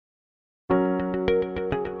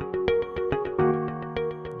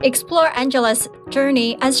Explore Angela's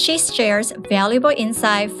journey as she shares valuable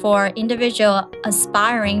insight for individuals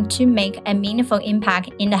aspiring to make a meaningful impact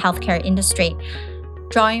in the healthcare industry.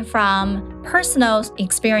 Drawing from personal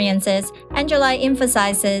experiences, Angela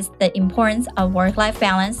emphasizes the importance of work-life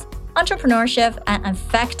balance, entrepreneurship, and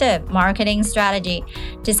effective marketing strategy.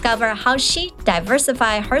 Discover how she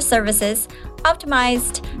diversified her services,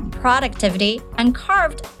 optimized productivity, and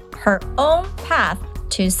carved her own path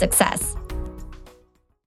to success.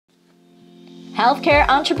 Healthcare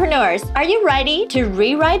entrepreneurs, are you ready to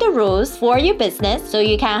rewrite the rules for your business so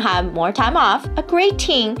you can have more time off, a great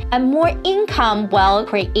team, and more income while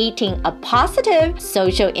creating a positive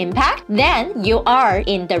social impact? Then you are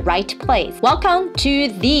in the right place. Welcome to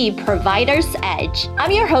The Provider's Edge.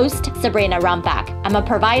 I'm your host, Sabrina Rumbach. I'm a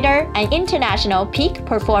provider, an international peak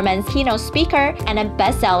performance keynote speaker, and a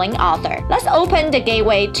best-selling author. Let's open the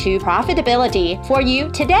gateway to profitability for you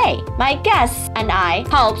today. My guests and I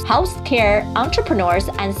help healthcare entrepreneurs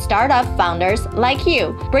and startup founders like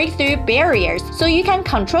you break through barriers so you can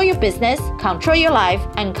control your business, control your life,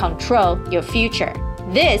 and control your future.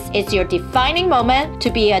 This is your defining moment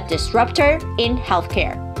to be a disruptor in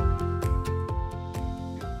healthcare.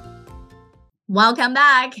 Welcome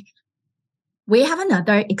back. We have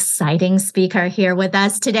another exciting speaker here with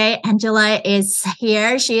us today. Angela is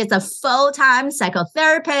here. She is a full-time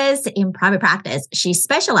psychotherapist in private practice. She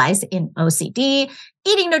specializes in OCD,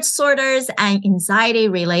 eating disorders, and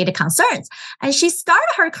anxiety-related concerns. And she started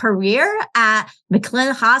her career at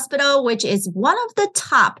McLean Hospital, which is one of the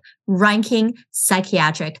top-ranking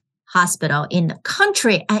psychiatric hospital in the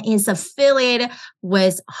country and is affiliated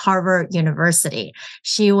with Harvard University.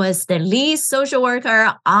 She was the lead social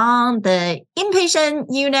worker on the inpatient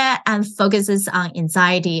unit and focuses on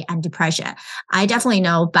anxiety and depression. I definitely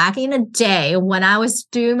know back in the day when I was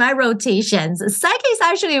doing my rotations, psych is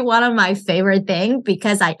actually one of my favorite things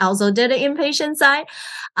because I also did the inpatient side.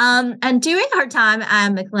 And during her time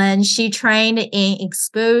at McLean, she trained in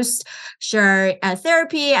exposure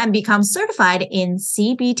therapy and became certified in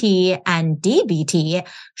CBT and DBT.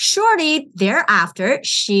 Shortly thereafter,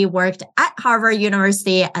 she worked at Harvard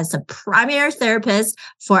University as a primary therapist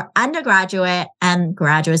for undergraduate and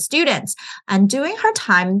graduate students. And during her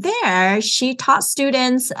time there, she taught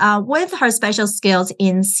students with her special skills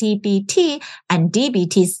in CBT and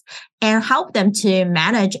DBT and helped them to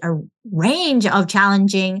manage a range of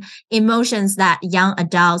challenging emotions that young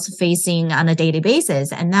adults facing on a daily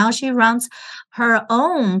basis. And now she runs her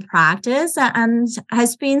own practice and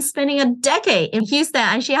has been spending a decade in Houston,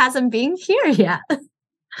 and she hasn't been here yet.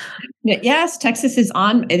 Yes, Texas is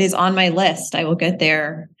on my list. I will get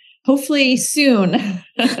there hopefully soon.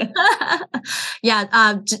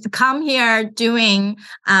 Come here during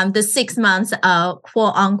the 6 months of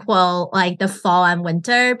quote unquote like the fall and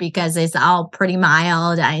winter because it's all pretty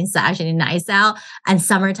mild and it's actually nice out. And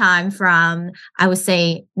summertime from I would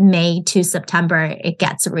say May to September, it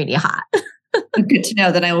gets really hot. Good to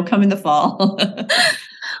know that I will come in the fall.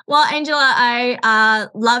 Well, Angela, I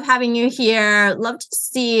love having you here. Love to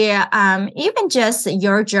see even just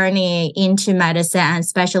your journey into medicine and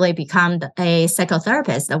especially become a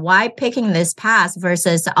psychotherapist. Why picking this path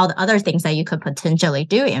versus all the other things that you could potentially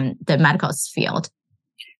do in the medical field?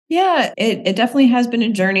 Yeah, it definitely has been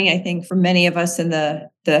a journey, I think, for many of us in the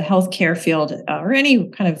healthcare field or any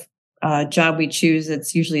kind of job we choose.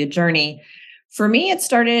 It's usually a journey. For me, it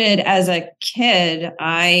started as a kid.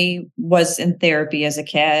 I was in therapy as a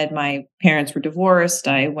kid. My parents were divorced.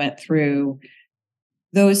 I went through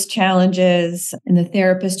those challenges, and the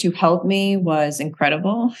therapist who helped me was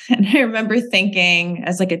incredible. And I remember thinking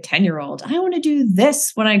as like a 10-year-old, I want to do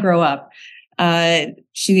this when I grow up.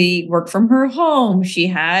 She worked from her home. She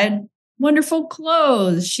had wonderful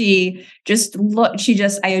clothes. I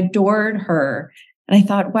adored her. And I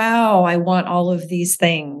thought, wow, I want all of these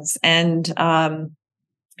things. And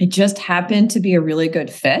it just happened to be a really good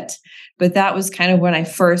fit. But that was kind of when I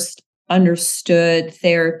first understood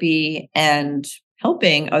therapy and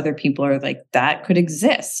helping other people, or like that could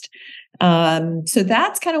exist. So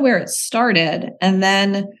that's kind of where it started. And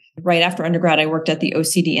then right after undergrad, I worked at the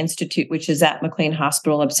OCD Institute, which is at McLean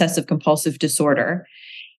Hospital, obsessive compulsive disorder.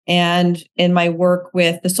 And in my work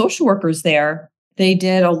with the social workers there, they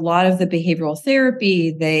did a lot of the behavioral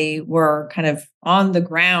therapy. They were kind of on the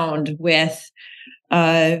ground with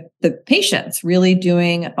the patients, really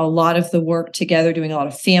doing a lot of the work together, doing a lot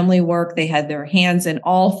of family work. They had their hands in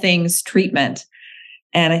all things treatment.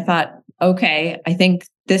 And I thought, okay, I think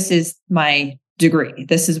this is my degree.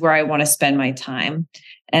 This is where I want to spend my time.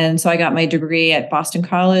 And so I got my degree at Boston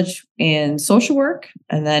College in social work.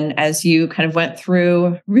 And then as you kind of went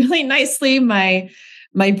through really nicely, my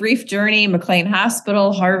my brief journey, McLean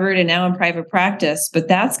Hospital, Harvard, and now in private practice. But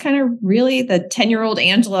that's kind of really the 10-year-old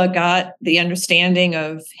Angela got the understanding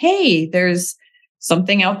of, hey, there's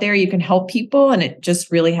something out there you can help people. And it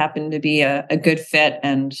just really happened to be a good fit.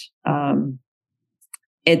 And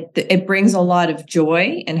it brings a lot of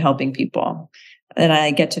joy in helping people. And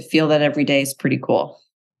I get to feel that every day is pretty cool.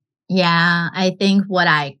 Yeah, I think what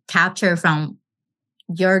I capture from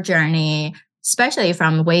your journey, especially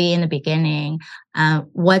from way in the beginning,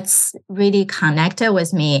 what's really connected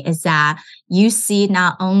with me is that you see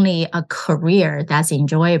not only a career that's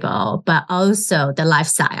enjoyable, but also the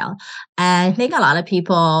lifestyle. And I think a lot of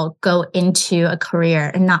people go into a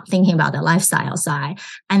career and not thinking about the lifestyle side.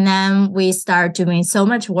 And then we start doing so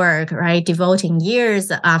much work, right? Devoting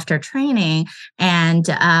years after training. And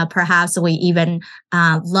perhaps we even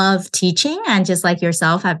love teaching and just like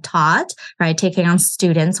yourself have taught, right? Taking on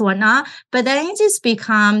students, whatnot. But then it just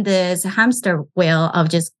become this hamster wheel of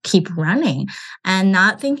just keep running and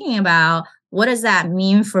not thinking about what does that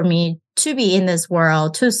mean for me to be in this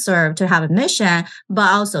world, to serve, to have a mission,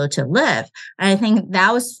 but also to live. And I think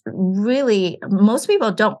that was really, most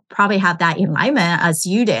people don't probably have that alignment as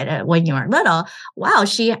you did when you were little. Wow,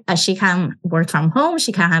 she can work from home.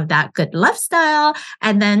 She can have that good lifestyle.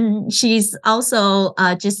 And then she's also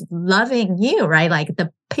just loving you, right? Like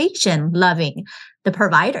the patient loving the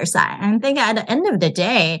provider side. And I think at the end of the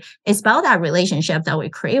day, it's about that relationship that we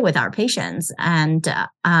create with our patients, and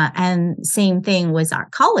same thing with our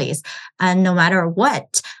colleagues. And no matter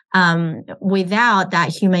what, without that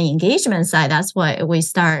human engagement side, that's what we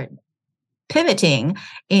start pivoting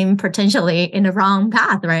in potentially in the wrong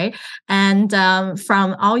path, right? And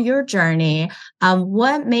from all your journey,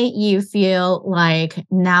 what made you feel like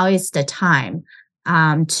now is the time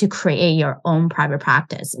to create your own private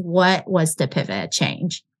practice? What was the pivot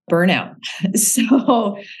change? Burnout.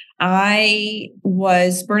 So I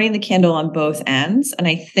was burning the candle on both ends. And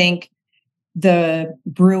I think the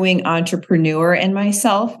brewing entrepreneur in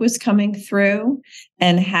myself was coming through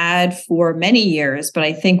and had for many years. But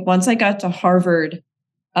I think once I got to Harvard,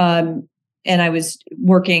 and I was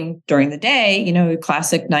working during the day,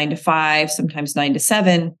 classic 9 to 5, sometimes 9 to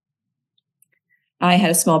 7, I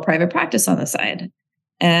had a small private practice on the side.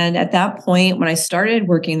 And at that point, when I started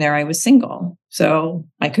working there, I was single. So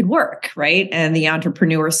I could work, right? And the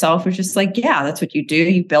entrepreneur self was just like, yeah, that's what you do.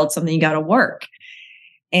 You build something, you got to work.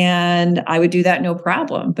 And I would do that no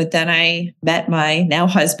problem. But then I met my now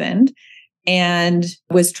husband and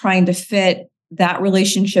was trying to fit that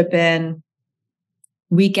relationship in.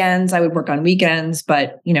 Weekends, I would work on weekends,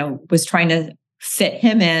 but, was trying to fit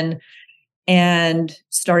him in and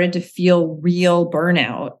started to feel real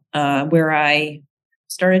burnout, where I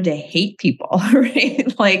started to hate people,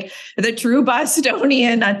 right? Like the true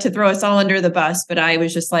Bostonian, not to throw us all under the bus, but I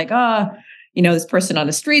was just like, this person on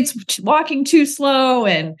the streets walking too slow.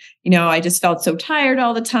 And, I just felt so tired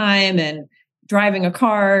all the time. And driving a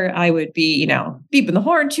car, I would be, beeping the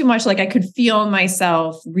horn too much. Like I could feel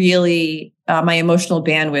myself really, my emotional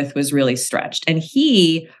bandwidth was really stretched. And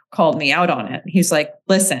he called me out on it. He's like,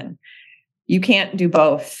 listen, you can't do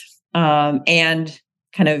both and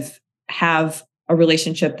kind of have a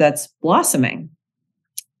relationship that's blossoming.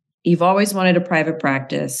 You've always wanted a private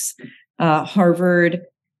practice. Harvard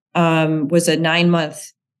was a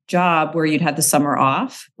 9-month job where you'd have the summer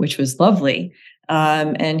off, which was lovely.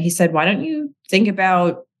 And he said, why don't you think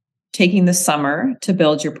about taking the summer to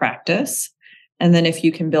build your practice? And then if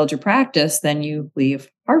you can build your practice, then you leave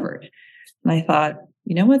Harvard. And I thought,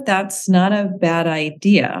 you know what, that's not a bad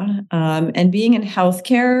idea. And being in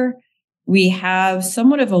healthcare, we have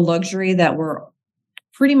somewhat of a luxury that we're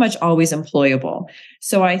pretty much always employable.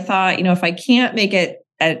 So I thought, if I can't make it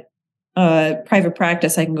at private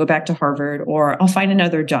practice, I can go back to Harvard or I'll find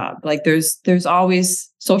another job. Like there's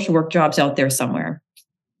always social work jobs out there somewhere.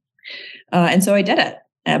 And so I did it.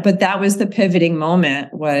 But that was the pivoting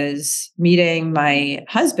moment, was meeting my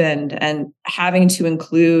husband and having to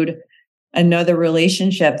include another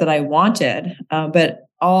relationship that I wanted. But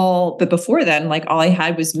before then, like all I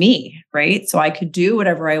had was me, right? So I could do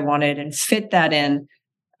whatever I wanted and fit that in.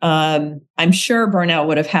 I'm sure burnout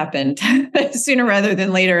would have happened sooner rather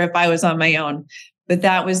than later if I was on my own. But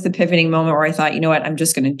that was the pivoting moment where I thought, you know what, I'm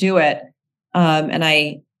just going to do it. And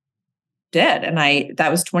I did. And that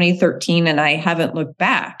was 2013 and I haven't looked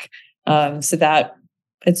back. So that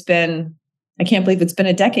I can't believe it's been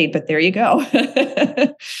a decade, but there you go.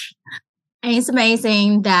 And it's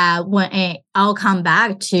amazing that when it all come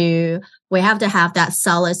back to we have to have that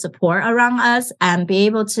solid support around us and be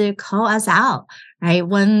able to call us out, right?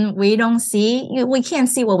 When we don't see, we can't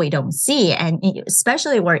see what we don't see. And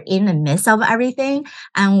especially we're in the midst of everything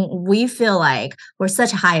and we feel like we're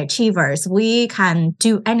such high achievers. We can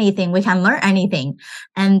do anything. We can learn anything.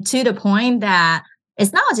 And to the point that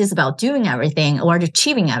it's not just about doing everything or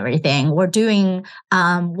achieving everything. We're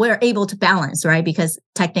able to balance, right? Because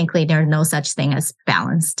technically there's no such thing as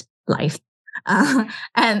balanced life.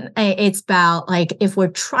 And it's about like, if we're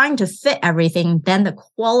trying to fit everything, then the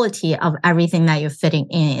quality of everything that you're fitting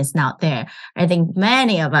in is not there. I think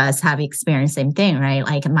many of us have experienced the same thing, right?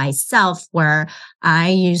 Like myself, where I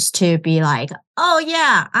used to be like, oh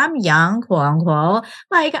yeah, I'm young, quote unquote.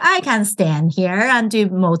 Like I can stand here and do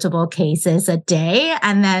multiple cases a day.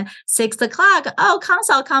 And then 6 o'clock,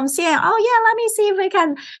 consult comes in. Oh yeah, let me see if we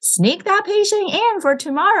can sneak that patient in for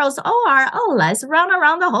tomorrow's OR. Oh, let's run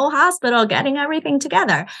around the whole hospital getting everything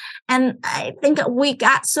together. And I think we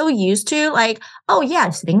got so used to like, oh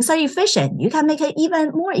yes, things are efficient. You can make it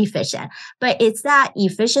even more efficient. But it's that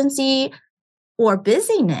efficiency or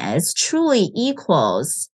busyness truly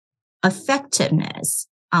equals effectiveness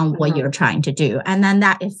on what you're trying to do. And then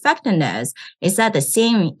that effectiveness is that the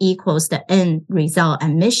same equals the end result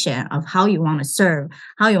and mission of how you want to serve,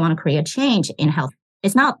 how you want to create change in health.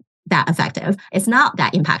 It's not that effective. It's not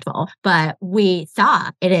that impactful, but we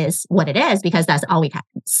thought it is what it is because that's all we can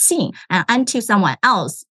see. And until someone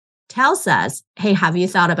else tells us, hey, have you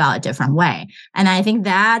thought about a different way? And I think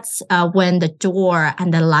that's when the door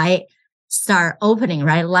and the light start opening,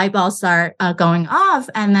 right? Light bulbs start going off.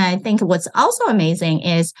 And I think what's also amazing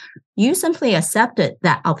is you simply accepted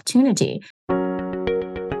that opportunity.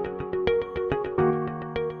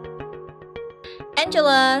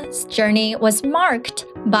 Angela's journey was marked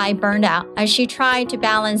by burnout as she tried to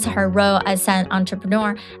balance her role as an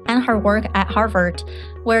entrepreneur and her work at Harvard,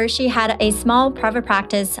 where she had a small private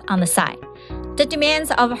practice on the side. The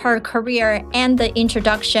demands of her career and the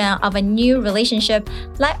introduction of a new relationship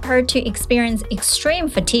led her to experience extreme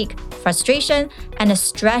fatigue, frustration, and a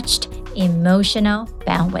stretched emotional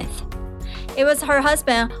bandwidth. It was her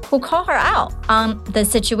husband who called her out on the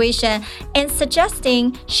situation and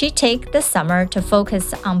suggesting she take the summer to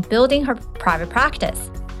focus on building her private practice.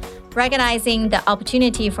 Recognizing the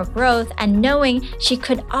opportunity for growth and knowing she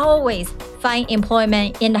could always find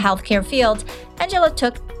employment in the healthcare field, Angela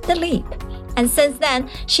took the leap. And since then,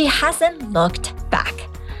 she hasn't looked back,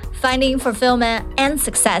 finding fulfillment and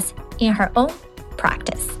success in her own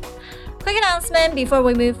practice. Quick announcement before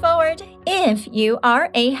we move forward. If you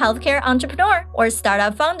are a healthcare entrepreneur or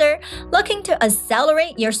startup founder looking to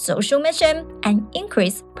accelerate your social mission and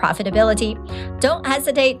increase profitability, don't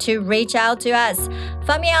hesitate to reach out to us.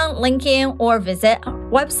 Find me on LinkedIn or visit our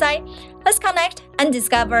website. Let's connect and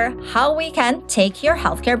discover how we can take your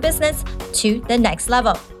healthcare business to the next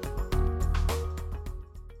level.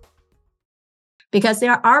 Because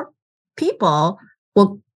there are people who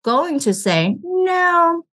are going to say,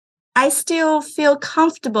 no, I still feel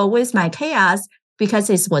comfortable with my chaos because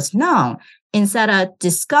it was known. Instead of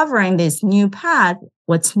discovering this new path,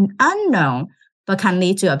 what's unknown, but can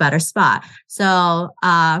lead to a better spot. So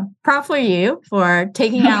proud for you for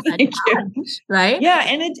taking out that challenge, right? Yeah.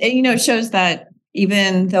 And it shows that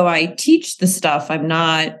even though I teach the stuff, I'm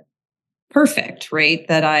not perfect, right?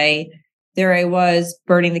 There I was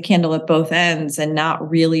burning the candle at both ends and not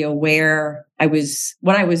really aware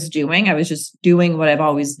what I was doing. I was just doing what I've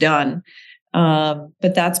always done.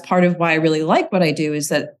 But that's part of why I really like what I do is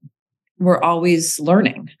that we're always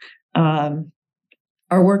learning. Our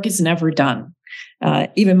work is never done,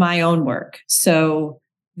 even my own work. So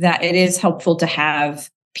that it is helpful to have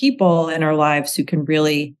people in our lives who can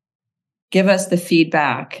really give us the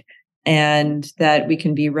feedback and that we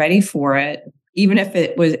can be ready for it. Even if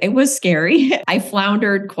it was scary. I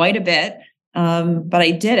floundered quite a bit, but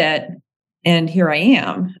I did it. And here I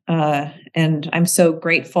am. And I'm so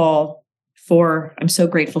grateful for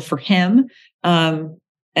him. And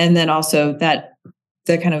then also that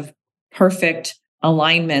the kind of perfect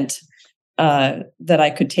alignment that I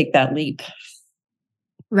could take that leap.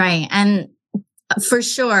 Right. And for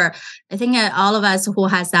sure, I think all of us who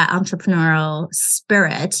has that entrepreneurial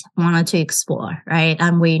spirit wanted to explore, right?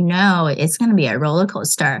 And we know it's going to be a roller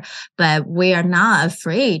coaster, but we are not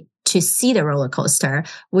afraid to see the roller coaster.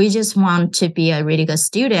 We just want to be a really good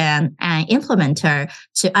student and implementer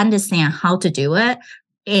to understand how to do it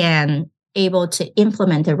and able to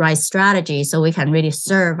implement the right strategy so we can really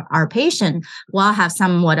serve our patient while have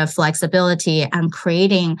somewhat of flexibility and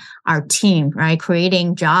creating our team, right?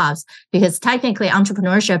 Creating jobs, because technically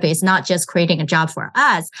entrepreneurship is not just creating a job for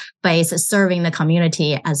us, but it's serving the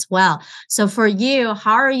community as well. So for you,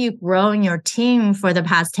 how are you growing your team for the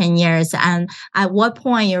past 10 years? And at what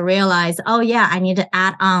point you realize, oh yeah, I need to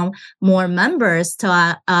add on more members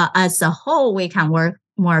to as a whole, we can work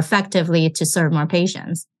more effectively to serve more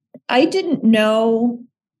patients? I didn't know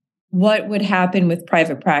what would happen with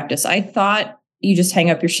private practice. I thought you just hang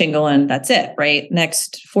up your shingle and that's it, right?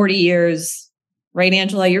 Next 40 years, right,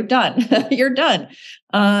 Angela, you're done. You're done.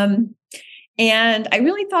 And I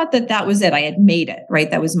really thought that that was it. I had made it, right?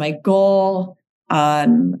 That was my goal.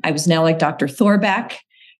 I was now like Dr. Thorbeck,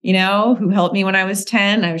 who helped me when I was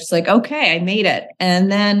 10. I was just like, okay, I made it.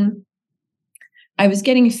 And then I was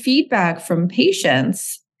getting feedback from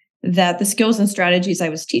patients that the skills and strategies I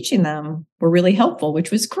was teaching them were really helpful,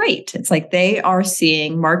 which was great. It's like they are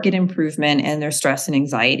seeing market improvement in their stress and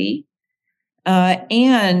anxiety.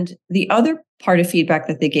 And the other part of feedback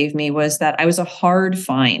that they gave me was that I was a hard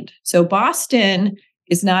find. So Boston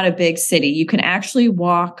is not a big city. You can actually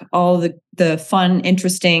walk all the fun,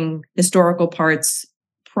 interesting historical parts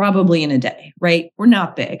probably in a day, right? We're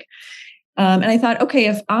not big. And I thought, okay,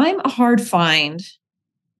 if I'm a hard find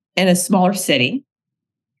in a smaller city,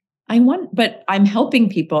 but I'm helping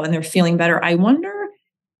people and they're feeling better. I wonder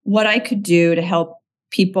what I could do to help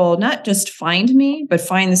people not just find me, but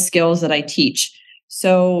find the skills that I teach.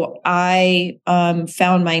 So I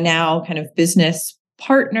found my now kind of business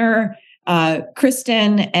partner,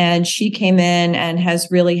 Kristen, and she came in and has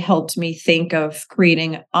really helped me think of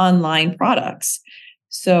creating online products.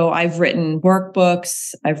 So I've written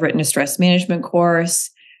workbooks, I've written a stress management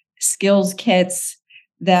course, skills kits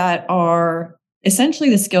that are essentially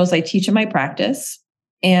the skills I teach in my practice.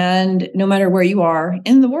 And no matter where you are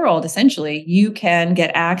in the world, essentially, you can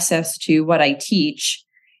get access to what I teach.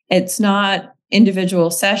 It's not individual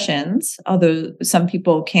sessions, although some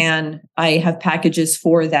people can. I have packages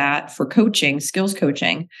for that, for coaching, skills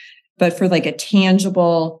coaching, but for like a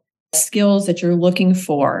tangible skills that you're looking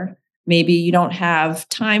for. Maybe you don't have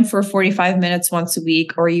time for 45 minutes once a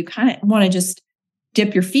week, or you kind of want to just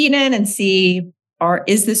dip your feet in and see,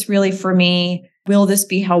 is this really for me? Will this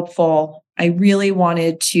be helpful? I really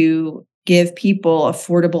wanted to give people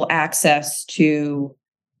affordable access to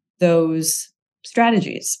those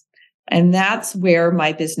strategies. And that's where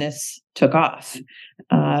my business took off.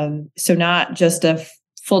 So not just a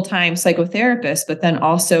full-time psychotherapist, but then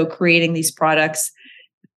also creating these products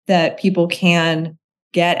that people can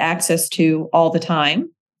get access to all the time.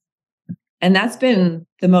 And that's been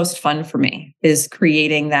the most fun for me, is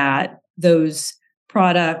creating those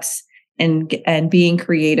products and being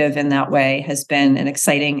creative in that way has been an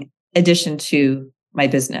exciting addition to my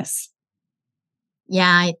business.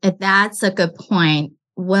 Yeah, that's a good point.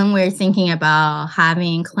 When we're thinking about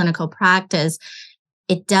having clinical practice,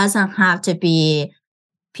 it doesn't have to be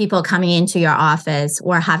people coming into your office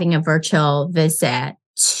or having a virtual visit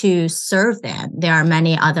to serve them. There are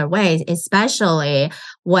many other ways, especially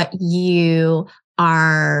what you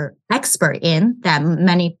are expert in that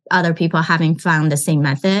many other people haven't found the same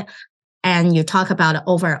method. And you talk about it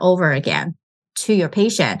over and over again to your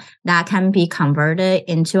patient, that can be converted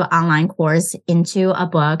into an online course, into a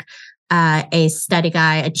book, a study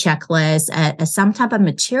guide, a checklist, some type of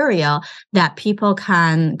material that people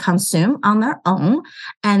can consume on their own.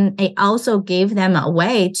 And it also gave them a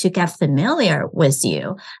way to get familiar with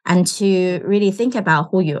you and to really think about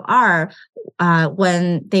who you are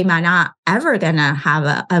when they might not ever gonna have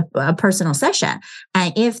a personal session.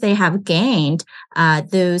 And if they have gained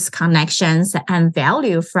those connections and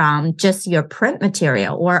value from just your print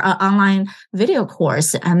material or an online video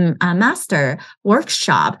course and a master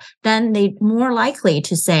workshop, then they're more likely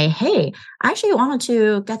to say, hey, I actually wanted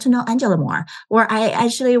to get to know Angela more, or I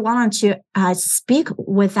actually wanted to speak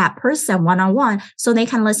with that person one-on-one so they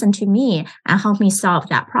can listen to me and help me solve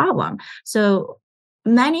that problem. So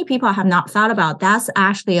many people have not thought about that's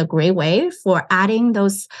actually a great way for adding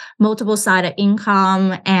those multiple sided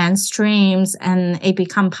income and streams, and it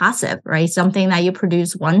become passive, right? Something that you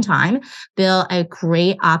produce one time, build a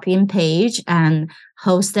great opt-in page and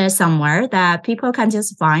host it somewhere that people can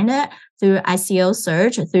just find it through SEO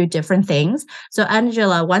search, through different things. So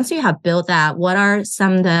Angela, once you have built that, what are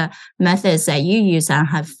some of the methods that you use and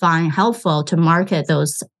have found helpful to market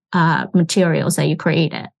those materials that you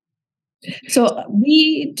created? So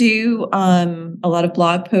we do a lot of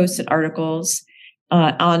blog posts and articles.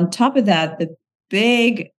 On top of that, the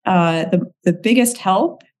biggest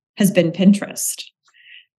help has been Pinterest.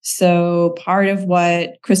 So part of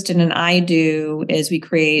what Kristen and I do is we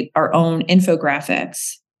create our own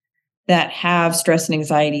infographics that have stress and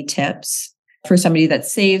anxiety tips for somebody that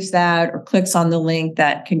saves that or clicks on the link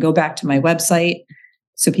that can go back to my website.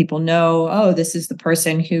 So people know, oh, this is the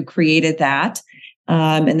person who created that.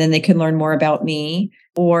 And then they can learn more about me.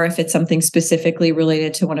 Or if it's something specifically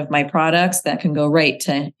related to one of my products, that can go right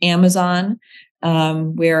to Amazon,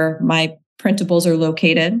 where my printables are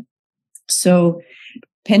located. So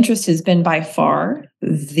Pinterest has been by far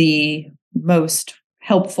the most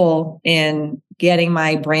helpful in getting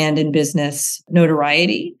my brand and business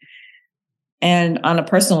notoriety. And on a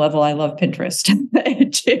personal level, I love Pinterest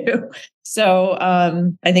too. So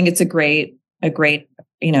I think it's a great,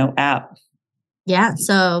 app. Yeah.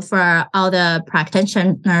 So for all the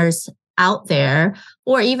practitioners out there,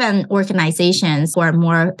 or even organizations who are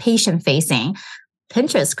more patient facing,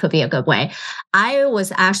 Pinterest could be a good way. I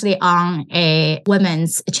was actually on a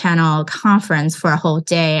women's channel conference for a whole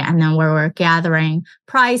day, and then we were gathering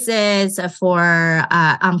prizes for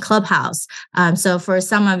on Clubhouse. So for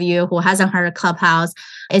some of you who hasn't heard of Clubhouse,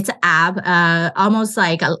 it's an app, almost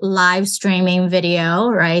like a live streaming video,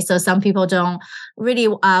 right? So some people don't really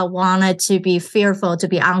want it to be fearful to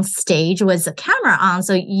be on stage with the camera on,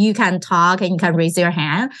 so you can talk and you can raise your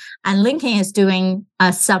hand. And LinkedIn is doing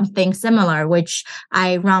something similar, which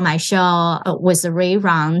I run my show with the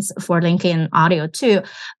reruns for LinkedIn audio too.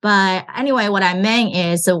 But anyway, what I meant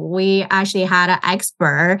is we actually had an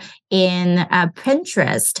expert in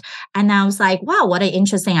Pinterest. And I was like, wow, what an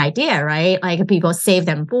interesting idea, right? Like people save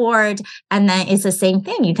them board. And then it's the same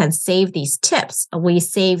thing. You can save these tips. We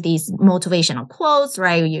save these motivational quotes,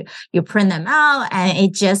 right? You print them out, and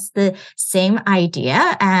it's just the same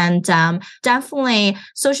idea. And definitely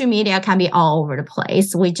social media can be all over the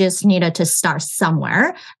place. We just needed to start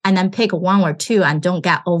somewhere and then pick one or two, and don't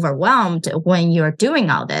get overwhelmed when you're doing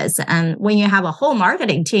all this. And when you have a whole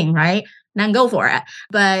marketing team, right? Then go for it.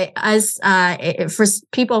 But as for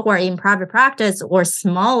people who are in private practice or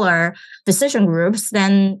smaller decision groups,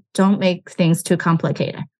 then don't make things too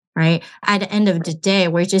complicated, right? At the end of the day,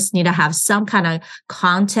 we just need to have some kind of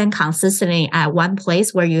content consistently at one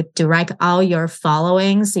place where you direct all your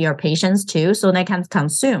followings, your patients to, so they can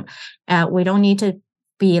consume. We don't need to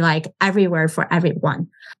be like everywhere for everyone.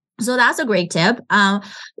 So that's a great tip.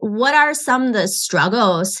 What are some of the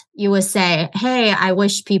struggles you would say, hey, I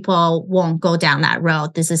wish people won't go down that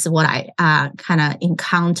road? This is what I kind of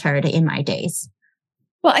encountered in my days.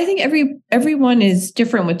 Well, I think everyone is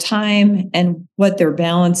different with time and what they're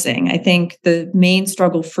balancing. I think the main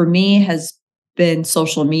struggle for me has been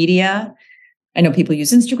social media. I know people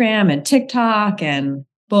use Instagram and TikTok, and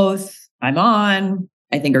both I'm on,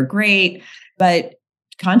 I think are great. But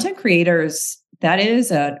content creators, that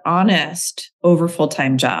is an honest over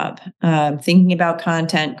full-time job. Thinking about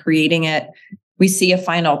content, creating it. We see a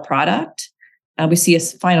final product, we see a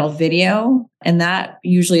final video, and that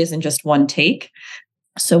usually isn't just one take.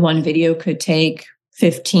 So one video could take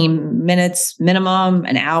 15 minutes minimum,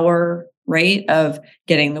 an hour, right? Of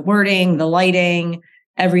getting the wording, the lighting,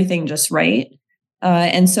 everything just right.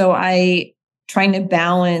 And so trying to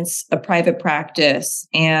balance a private practice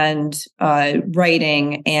and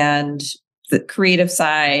writing and the creative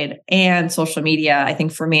side and social media. I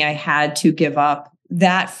think for me, I had to give up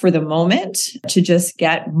that for the moment to just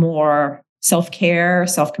get more self-care,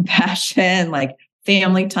 self-compassion, like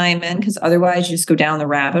family time in, because otherwise you just go down the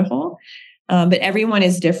rabbit hole. But everyone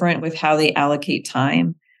is different with how they allocate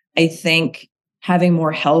time. I think having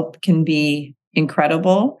more help can be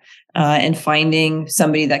incredible, and finding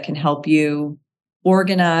somebody that can help you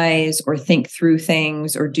organize or think through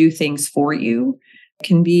things or do things for you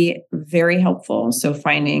can be very helpful. So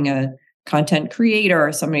finding a content creator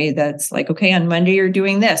or somebody that's like, okay, on Monday you're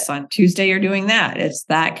doing this, on Tuesday you're doing that.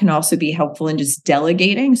 That can also be helpful in just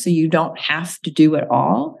delegating, so you don't have to do it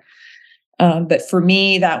all. But for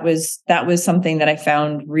me, that was something that I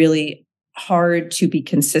found really hard to be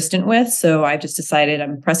consistent with. So I just decided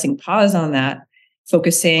I'm pressing pause on that,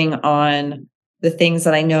 focusing on the things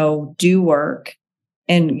that I know do work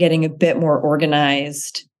and getting a bit more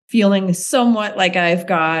organized, feeling somewhat like I've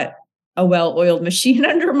got a well-oiled machine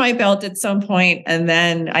under my belt at some point, and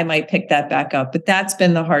then I might pick that back up. But that's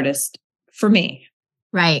been the hardest for me.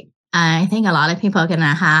 Right. I think a lot of people are going to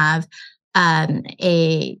have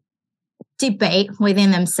a debate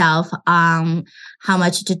within themselves on how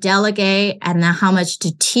much to delegate and then how much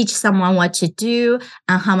to teach someone what to do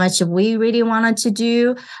and how much we really wanted to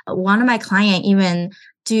do. One of my clients even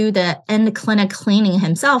do the end clinic cleaning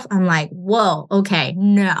himself. I'm like, whoa, okay,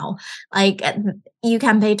 no. Like you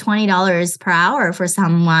can pay $20 per hour for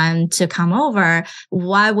someone to come over.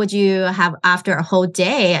 Why would you have, after a whole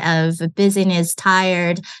day of busyness,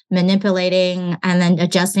 tired, manipulating, and then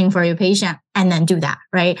adjusting for your patient, and then do that,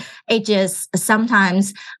 right? It just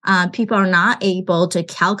sometimes people are not able to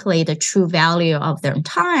calculate the true value of their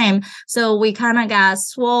time. So we kind of got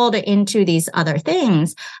swelled into these other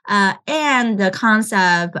things. And the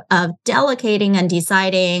concept of delegating and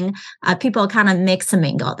deciding, people kind of mix and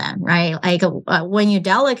mingle them, right? Like when you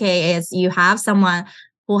delegate, is you have someone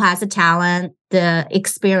who has the talent, the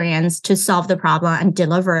experience to solve the problem and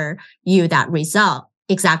deliver you that result,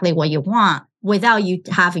 exactly what you want, without you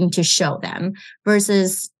having to show them.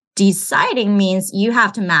 Versus deciding means you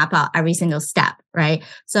have to map out every single step, right?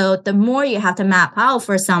 So the more you have to map out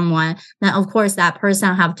for someone, then of course that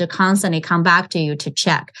person have to constantly come back to you to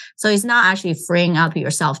check. So it's not actually freeing up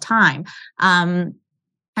your self time.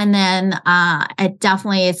 And then it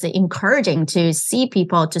definitely is encouraging to see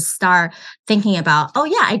people to start thinking about, oh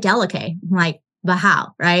yeah, I delegate. Like, but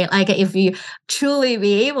how, right? Like if you truly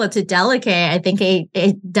be able to delegate, I think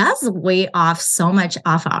it does weigh off so much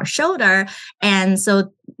off our shoulder. And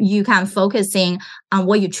so you can focusing on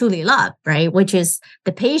what you truly love, right? Which is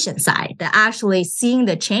the patient side, the actually seeing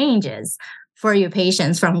the changes for your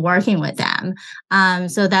patients from working with them.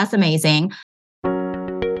 So that's amazing.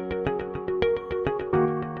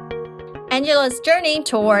 Angela's journey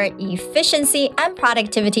toward efficiency and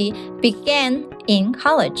productivity began in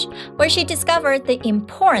college, where she discovered the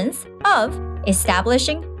importance of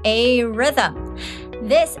establishing a rhythm.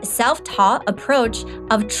 This self-taught approach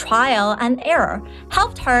of trial and error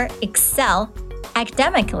helped her excel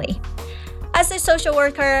academically. As a social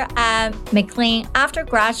worker at McLean after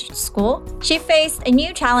graduate school, she faced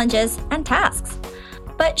new challenges and tasks.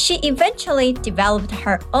 But she eventually developed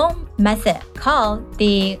her own method called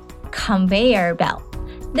the conveyor belt.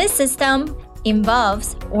 This system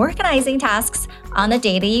involves organizing tasks on a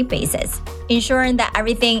daily basis, ensuring that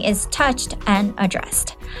everything is touched and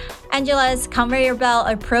addressed. Angela's conveyor belt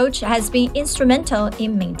approach has been instrumental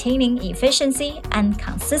in maintaining efficiency and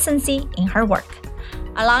consistency in her work,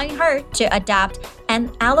 allowing her to adapt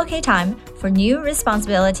and allocate time for new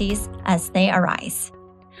responsibilities as they arise.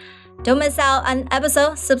 Don't miss out on an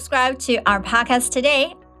episode. Subscribe to our podcast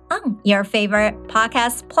today on your favorite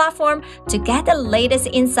podcast platform to get the latest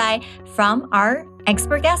insight from our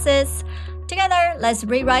expert guests. Together, let's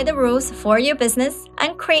rewrite the rules for your business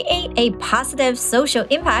and create a positive social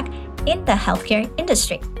impact in the healthcare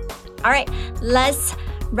industry. All right, let's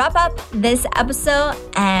wrap up this episode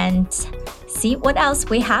and see what else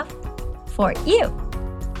we have for you.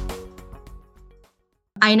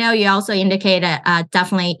 I know you also indicated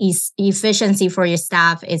definitely efficiency for your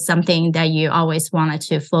staff is something that you always wanted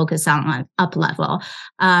to focus on up level.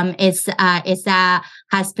 Is that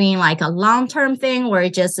has been like a long-term thing, or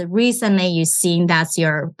just recently you've seen that's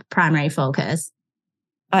your primary focus?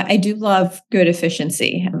 I do love good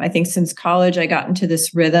efficiency. I think since college, I got into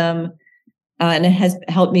this rhythm and it has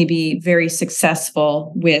helped me be very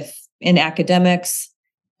successful in academics.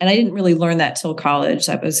 And I didn't really learn that till college.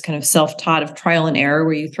 I was kind of self-taught of trial and error,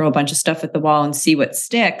 where you throw a bunch of stuff at the wall and see what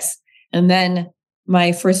sticks. And then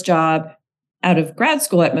my first job out of grad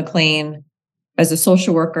school at McLean as a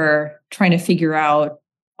social worker, trying to figure out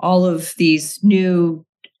all of these new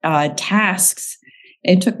tasks.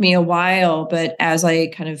 It took me a while, but as I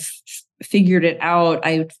kind of figured it out,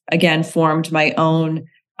 I again formed my own,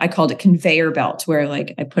 I called it conveyor belt, where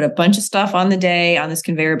like I put a bunch of stuff on the day on this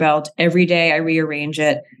conveyor belt. Every day I rearrange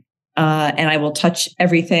it, and I will touch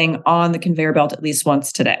everything on the conveyor belt at least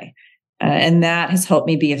once today. And that has helped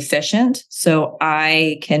me be efficient so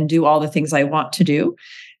I can do all the things I want to do.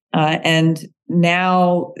 And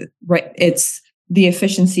now, right, it's the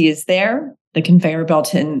efficiency is there. The conveyor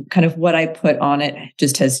belt and kind of what I put on it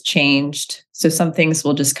just has changed. So some things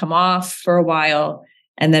will just come off for a while.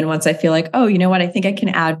 And then once I feel like, oh, you know what, I think I can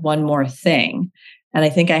add one more thing. And I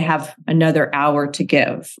think I have another hour to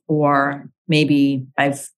give, or maybe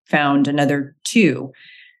I've found another 2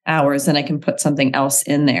 hours and I can put something else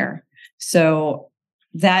in there. So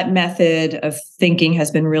that method of thinking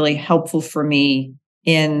has been really helpful for me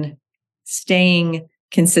in staying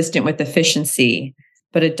consistent with efficiency,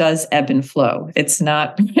 but it does ebb and flow. It's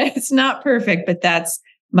not perfect, but that's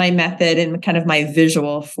my method and kind of my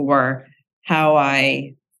visual for how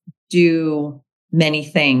I do many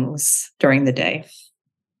things during the day.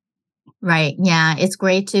 Right. Yeah. It's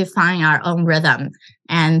great to find our own rhythm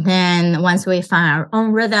And then once we find our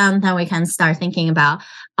own rhythm, then we can start thinking about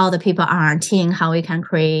all the people on our team, how we can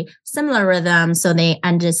create similar rhythms so they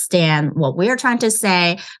understand what we're trying to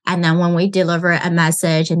say. And then when we deliver a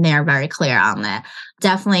message and they're very clear on it,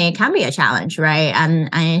 definitely it can be a challenge, right? And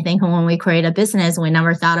I think when we create a business, we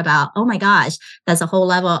never thought about, oh my gosh, that's a whole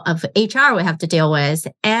level of HR we have to deal with,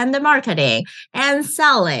 and the marketing and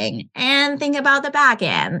selling, and think about the back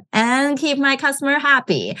end and keep my customer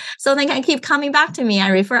happy so they can keep coming back to me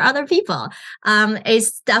and refer other people.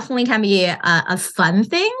 It's definitely can be a fun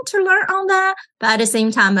thing to learn on that, but at the same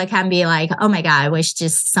time, it can be like, oh my God, I wish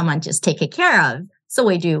someone just take it care of. So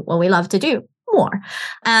we do what we love to do more.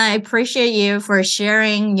 I appreciate you for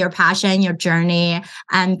sharing your passion, your journey,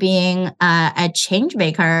 and being a change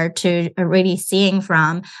maker to really seeing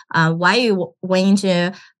from why you went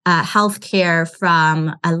into healthcare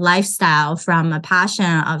from a lifestyle, from a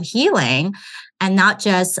passion of healing, and not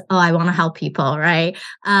just, oh, I want to help people, right?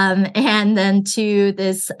 And then to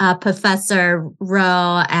this professor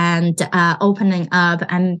role and opening up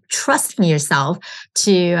and trusting yourself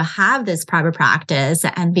to have this private practice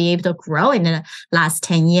and be able to grow in the last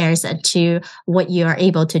 10 years to what you are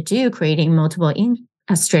able to do, creating multiple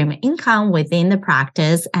stream of income within the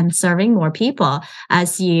practice and serving more people.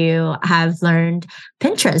 As you have learned,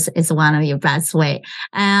 Pinterest is one of your best way.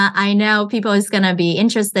 I know people is going to be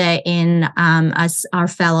interested in us, our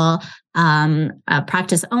fellow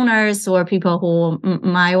practice owners or people who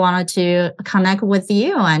might want to connect with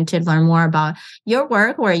you and to learn more about your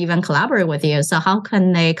work or even collaborate with you. So how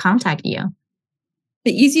can they contact you?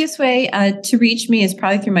 The easiest way to reach me is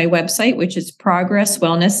probably through my website, which is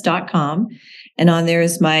progresswellness.com. And on there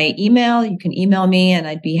is my email. You can email me and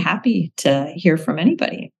I'd be happy to hear from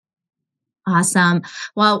anybody. Awesome.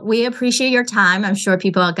 Well, we appreciate your time. I'm sure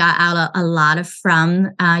people got out a lot from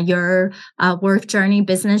your work journey,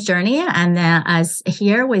 business journey. And then as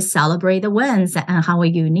here, we celebrate the wins and how we're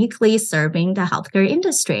uniquely serving the healthcare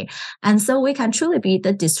industry. And so we can truly be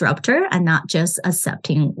the disruptor and not just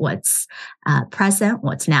accepting what's present,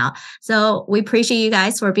 what's now. So we appreciate you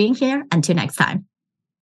guys for being here. Until next time.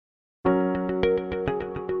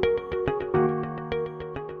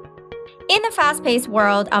 In the fast-paced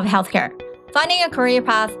world of healthcare, finding a career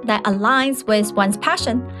path that aligns with one's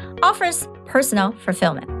passion offers personal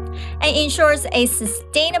fulfillment and ensures a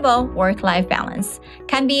sustainable work-life balance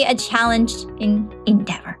can be a challenging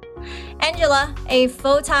endeavor. Angela, a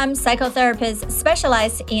full-time psychotherapist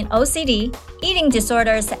specialized in OCD, eating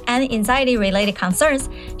disorders, and anxiety-related concerns,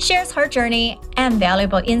 shares her journey and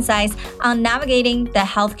valuable insights on navigating the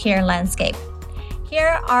healthcare landscape.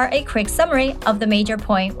 Here are a quick summary of the major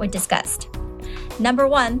points we discussed. Number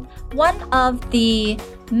one of the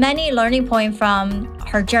many learning points from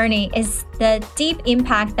her journey is the deep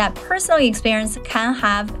impact that personal experience can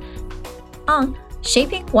have on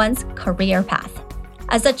shaping one's career path.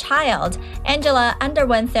 As a child, Angela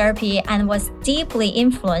underwent therapy and was deeply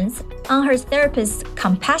influenced on her therapist's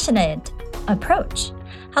compassionate approach.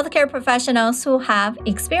 Healthcare professionals who have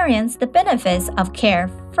experienced the benefits of care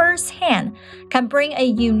firsthand can bring a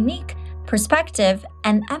unique perspective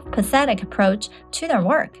and empathetic approach to their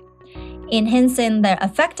work, enhancing their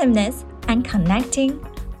effectiveness and connecting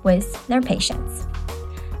with their patients.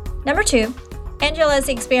 Number two, Angela's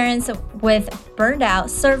experience with burnout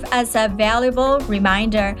served as a valuable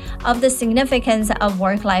reminder of the significance of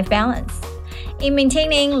work-life balance in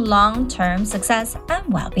maintaining long-term success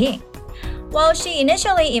and well-being. While she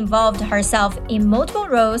initially involved herself in multiple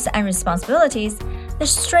roles and responsibilities, the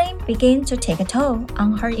strain began to take a toll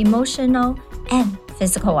on her emotional and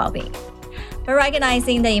physical well-being. By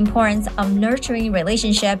recognizing the importance of nurturing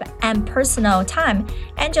relationship and personal time,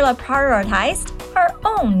 Angela prioritized her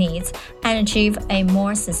own needs and achieved a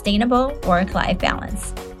more sustainable work-life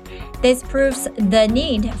balance. This proves the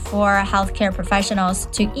need for healthcare professionals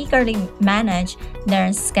to eagerly manage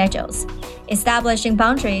their schedules, establishing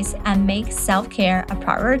boundaries, and make self-care a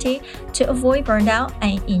priority to avoid burnout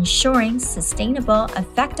and ensuring sustainable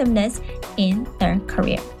effectiveness in their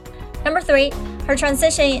career. Number three, her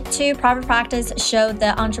transition to private practice showed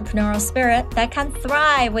the entrepreneurial spirit that can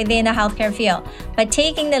thrive within the healthcare field. By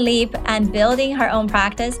taking the leap and building her own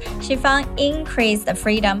practice, she found increased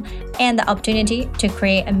freedom and the opportunity to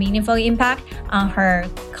create a meaningful impact on her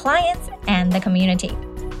clients and the community.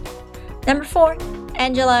 Number four,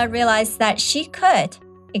 Angela realized that she could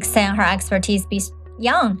extend her expertise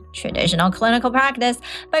beyond traditional clinical practice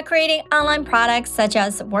by creating online products such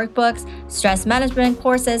as workbooks, stress management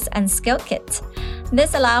courses, and skill kits.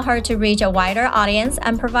 This allowed her to reach a wider audience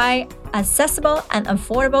and provide accessible and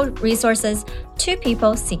affordable resources to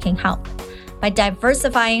people seeking help. By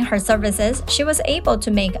diversifying her services, she was able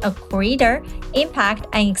to make a greater impact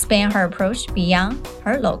and expand her approach beyond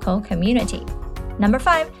her local community. Number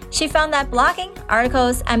 5, she found that blogging,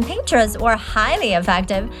 articles, and Pinterest were highly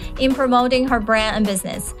effective in promoting her brand and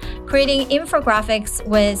business. Creating infographics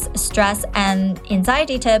with stress and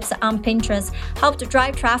anxiety tips on Pinterest helped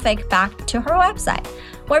drive traffic back to her website,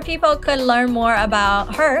 where people could learn more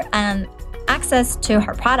about her and access to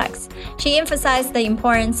her products. She emphasized the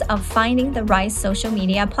importance of finding the right social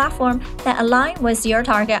media platform that align with your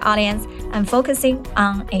target audience and focusing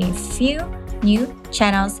on a few new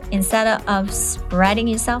channels instead of spreading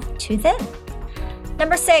yourself too thin.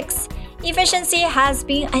 Number 6, efficiency has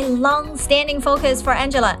been a long-standing focus for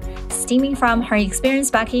Angela, stemming from her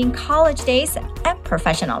experience back in college days and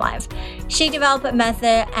professional life. She developed a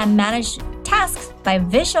method and managed tasks by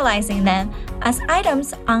visualizing them as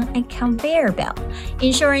items on a conveyor belt,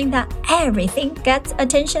 ensuring that everything gets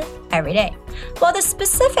attention every day. While the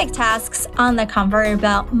specific tasks on the conveyor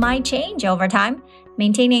belt might change over time,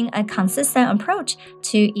 maintaining a consistent approach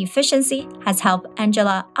to efficiency has helped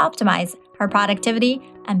Angela optimize her productivity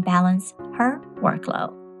and balance her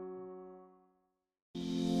workload.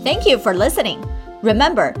 Thank you for listening.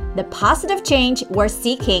 Remember, the positive change we're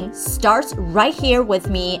seeking starts right here with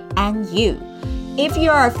me and you. If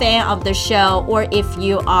you are a fan of the show, or if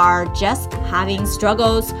you are just having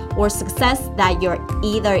struggles or success that you're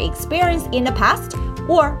either experienced in the past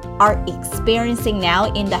or are experiencing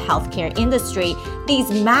now in the healthcare industry,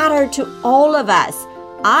 these matter to all of us.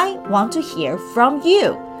 I want to hear from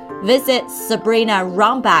you. Visit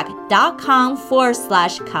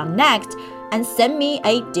sabrinarumback.com/connect and send me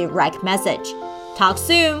a direct message. Talk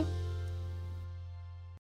soon.